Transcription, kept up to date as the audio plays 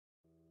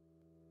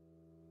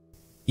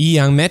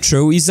Guiyang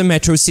Metro is a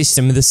metro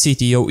system in the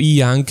city of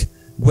Guiyang,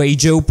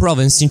 Guizhou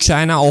province in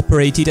China,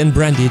 operated and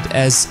branded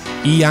as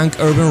Guiyang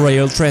Urban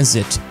Rail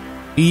Transit.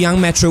 Guiyang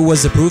Metro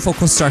was approved for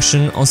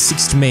construction on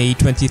 6 May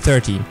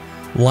 2013.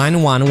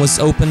 Line 1 was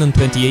opened on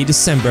 28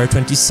 December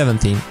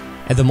 2017.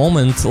 At the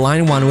moment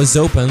Line 1 was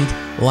opened,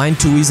 Line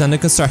 2 is under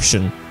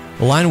construction.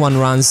 Line 1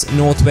 runs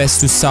northwest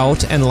to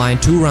south and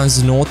Line 2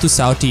 runs north to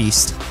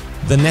southeast.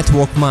 The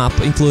network map,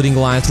 including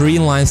Line 3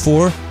 and Line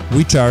 4,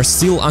 which are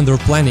still under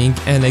planning,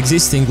 and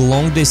existing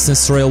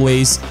long-distance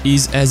railways,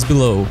 is as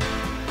below.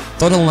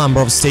 Total number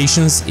of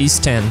stations is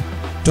 10.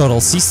 Total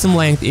system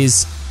length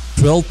is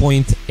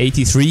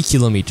 12.83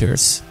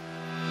 kilometers.